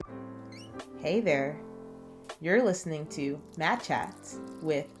Hey there, you're listening to Mat Chats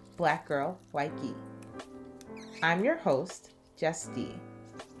with Black Girl, White Gi. I'm your host, Jess D,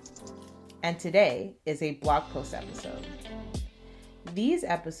 and today is a blog post episode. These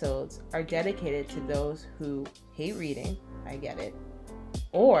episodes are dedicated to those who hate reading, I get it,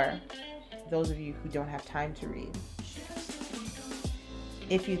 or those of you who don't have time to read.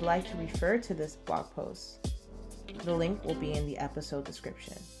 If you'd like to refer to this blog post, the link will be in the episode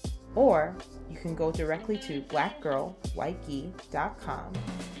description. Or you can go directly to blackgirlwhitegi.com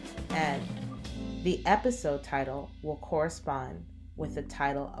and the episode title will correspond with the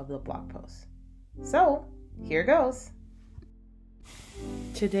title of the blog post. So, here goes.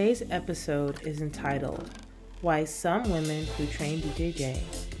 Today's episode is entitled, Why Some Women Who Train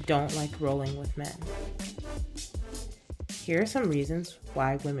BJJ Don't Like Rolling with Men. Here are some reasons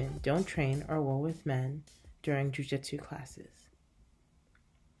why women don't train or roll with men during jiu-jitsu classes.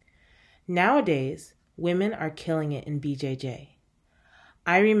 Nowadays, women are killing it in BJJ.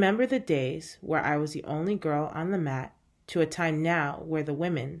 I remember the days where I was the only girl on the mat to a time now where the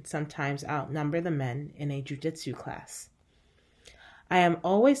women sometimes outnumber the men in a jiu-jitsu class. I am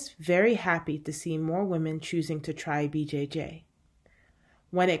always very happy to see more women choosing to try BJJ.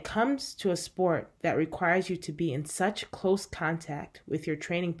 When it comes to a sport that requires you to be in such close contact with your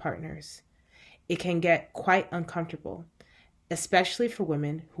training partners, it can get quite uncomfortable, especially for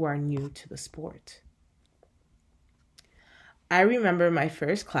women who are new to the sport. I remember my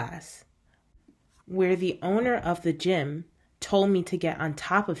first class where the owner of the gym told me to get on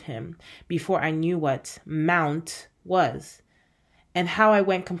top of him before I knew what mount was, and how I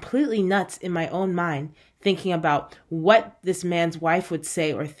went completely nuts in my own mind thinking about what this man's wife would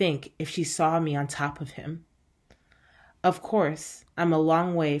say or think if she saw me on top of him. Of course, I'm a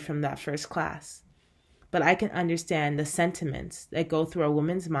long way from that first class, but I can understand the sentiments that go through a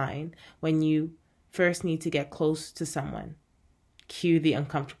woman's mind when you first need to get close to someone. Cue the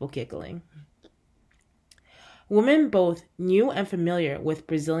uncomfortable giggling. Women both new and familiar with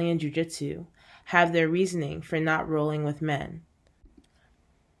Brazilian Jiu-Jitsu have their reasoning for not rolling with men.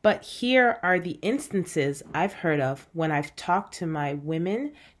 But here are the instances I've heard of when I've talked to my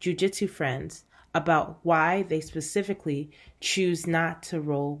women Jiu-Jitsu friends about why they specifically choose not to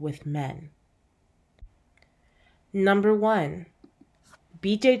roll with men. Number 1,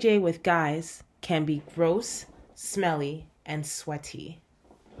 BJJ with guys can be gross, smelly, and sweaty.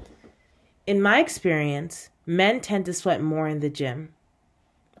 In my experience, men tend to sweat more in the gym.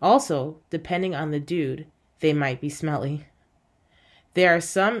 Also, depending on the dude, they might be smelly. There are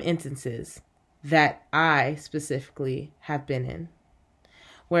some instances that I specifically have been in,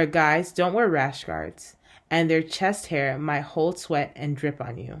 where guys don't wear rash guards and their chest hair might hold sweat and drip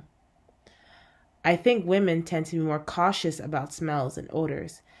on you. I think women tend to be more cautious about smells and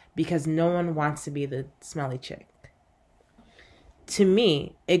odors because no one wants to be the smelly chick. To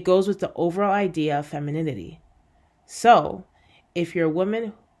me, it goes with the overall idea of femininity. So, if you're a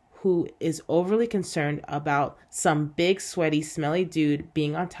woman who is overly concerned about some big, sweaty, smelly dude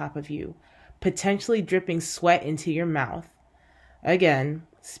being on top of you, potentially dripping sweat into your mouth, again,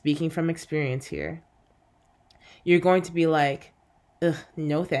 speaking from experience here, you're going to be like, ugh,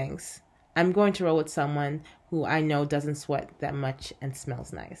 no thanks. I'm going to roll with someone who I know doesn't sweat that much and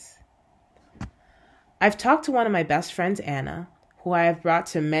smells nice. I've talked to one of my best friends, Anna, who I have brought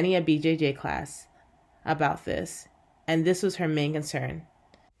to many a BJJ class about this, and this was her main concern.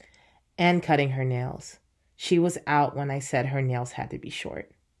 And cutting her nails. She was out when I said her nails had to be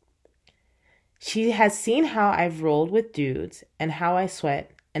short. She has seen how I've rolled with dudes and how I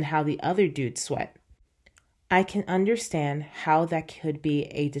sweat and how the other dudes sweat. I can understand how that could be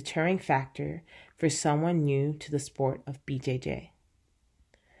a deterring factor for someone new to the sport of BJJ.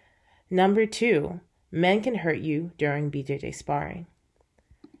 Number 2, men can hurt you during BJJ sparring.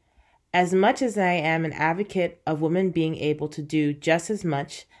 As much as I am an advocate of women being able to do just as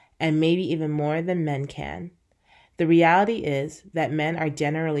much and maybe even more than men can, the reality is that men are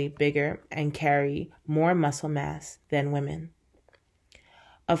generally bigger and carry more muscle mass than women.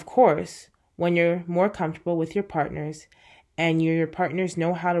 Of course, when you're more comfortable with your partners and your partners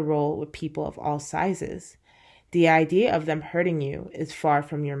know how to roll with people of all sizes, the idea of them hurting you is far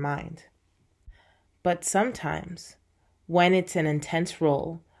from your mind. But sometimes, when it's an intense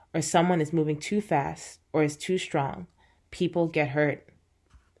roll or someone is moving too fast or is too strong, people get hurt.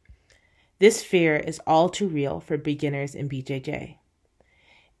 This fear is all too real for beginners in BJJ.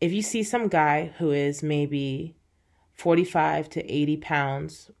 If you see some guy who is maybe 45 to 80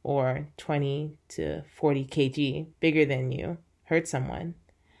 pounds or 20 to 40 kg bigger than you hurt someone,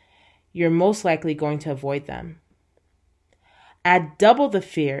 you're most likely going to avoid them. Add double the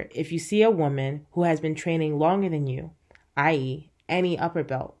fear if you see a woman who has been training longer than you, i.e., any upper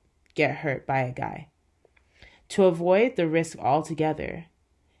belt, get hurt by a guy. To avoid the risk altogether,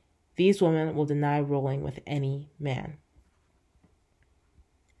 these women will deny rolling with any man.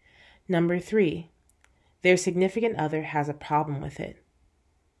 Number 3, their significant other has a problem with it.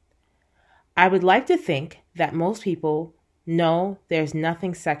 I would like to think that most people know there's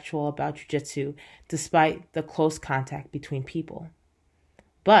nothing sexual about jiu-jitsu despite the close contact between people.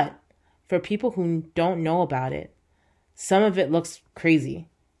 But for people who don't know about it, some of it looks crazy.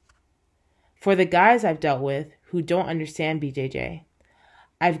 For the guys I've dealt with who don't understand BJJ,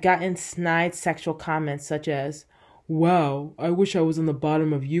 I've gotten snide sexual comments such as, "Wow, I wish I was on the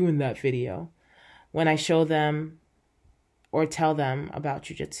bottom of you in that video," when I show them or tell them about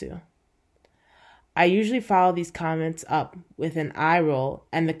jiu-jitsu. I usually follow these comments up with an eye roll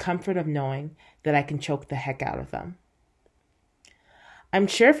and the comfort of knowing that I can choke the heck out of them. I'm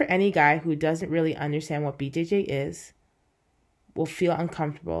sure for any guy who doesn't really understand what BJJ is, will feel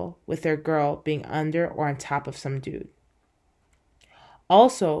uncomfortable with their girl being under or on top of some dude.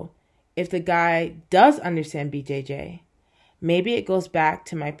 Also, if the guy does understand BJJ, maybe it goes back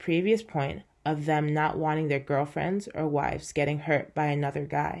to my previous point of them not wanting their girlfriends or wives getting hurt by another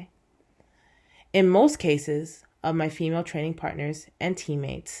guy. In most cases of my female training partners and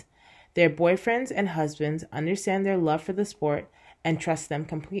teammates, their boyfriends and husbands understand their love for the sport and trust them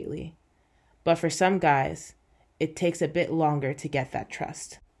completely. But for some guys, it takes a bit longer to get that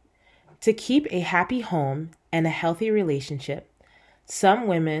trust. To keep a happy home and a healthy relationship, some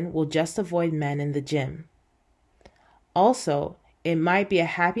women will just avoid men in the gym. Also, it might be a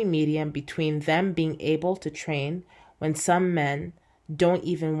happy medium between them being able to train when some men don't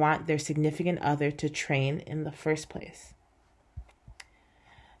even want their significant other to train in the first place.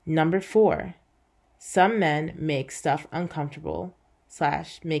 Number 4, some men make stuff uncomfortable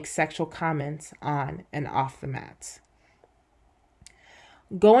 / make sexual comments on and off the mats.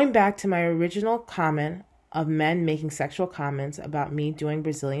 Going back to my original comment of men making sexual comments about me doing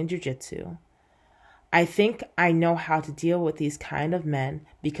Brazilian Jiu-Jitsu, I think I know how to deal with these kind of men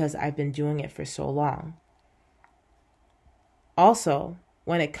because I've been doing it for so long. Also,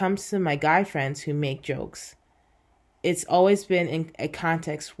 when it comes to my guy friends who make jokes, it's always been in a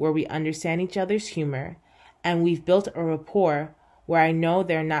context where we understand each other's humor and we've built a rapport where I know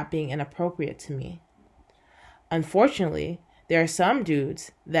they're not being inappropriate to me. Unfortunately, there are some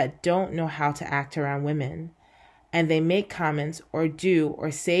dudes that don't know how to act around women, and they make comments or do or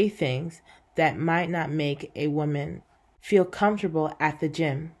say things that might not make a woman feel comfortable at the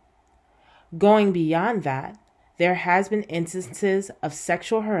gym. Going beyond that, there has been instances of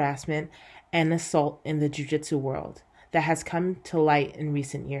sexual harassment and assault in the jiu-jitsu world that has come to light in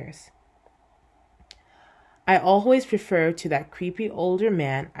recent years. I always refer to that creepy older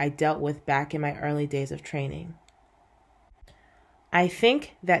man I dealt with back in my early days of training. I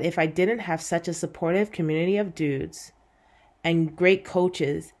think that if I didn't have such a supportive community of dudes and great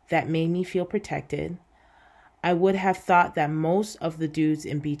coaches that made me feel protected, I would have thought that most of the dudes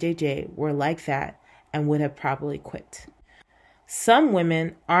in BJJ were like that and would have probably quit. Some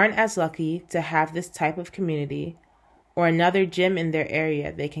women aren't as lucky to have this type of community or another gym in their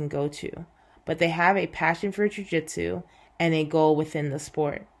area they can go to, but they have a passion for jiu-jitsu and a goal within the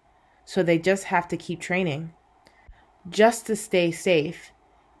sport. So they just have to keep training. Just to stay safe,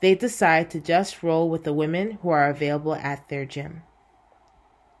 they decide to just roll with the women who are available at their gym.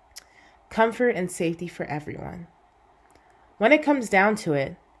 Comfort and safety for everyone. When it comes down to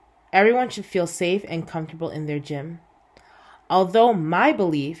it, everyone should feel safe and comfortable in their gym. Although my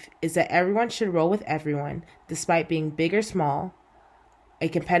belief is that everyone should roll with everyone despite being big or small, a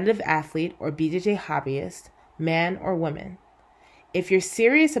competitive athlete or BJJ hobbyist, man or woman. If you're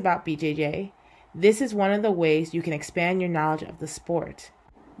serious about BJJ, this is one of the ways you can expand your knowledge of the sport.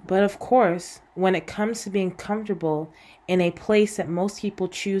 But of course, when it comes to being comfortable in a place that most people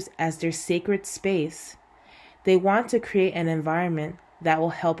choose as their sacred space, they want to create an environment that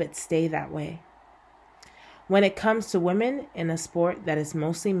will help it stay that way. When it comes to women in a sport that is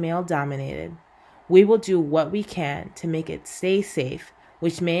mostly male-dominated, we will do what we can to make it stay safe,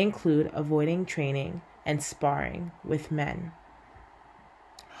 which may include avoiding training and sparring with men.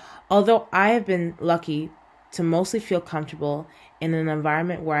 Although I have been lucky to mostly feel comfortable in an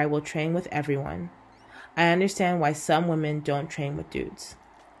environment where I will train with everyone, I understand why some women don't train with dudes.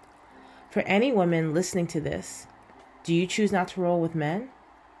 For any women listening to this, do you choose not to roll with men?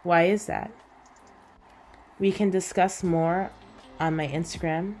 Why is that? We can discuss more on my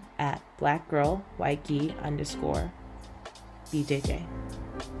Instagram at blackgirlwhitegi_BJJ.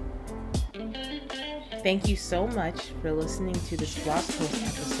 Thank you so much for listening to this blog post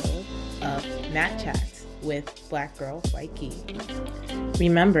episode of Nat Chats with Black Girl White Key.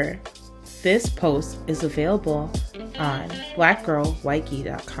 Remember, this post is available on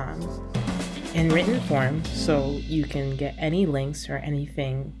blackgirlwhitekey.com in written form, so you can get any links or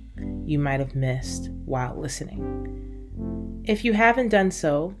anything you might have missed while listening. If you haven't done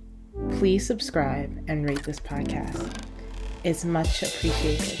so, please subscribe and rate this podcast. It's much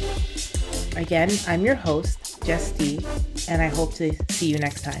appreciated. Again, I'm your host, Jess D, and I hope to see you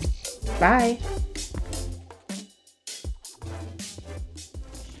next time. Bye!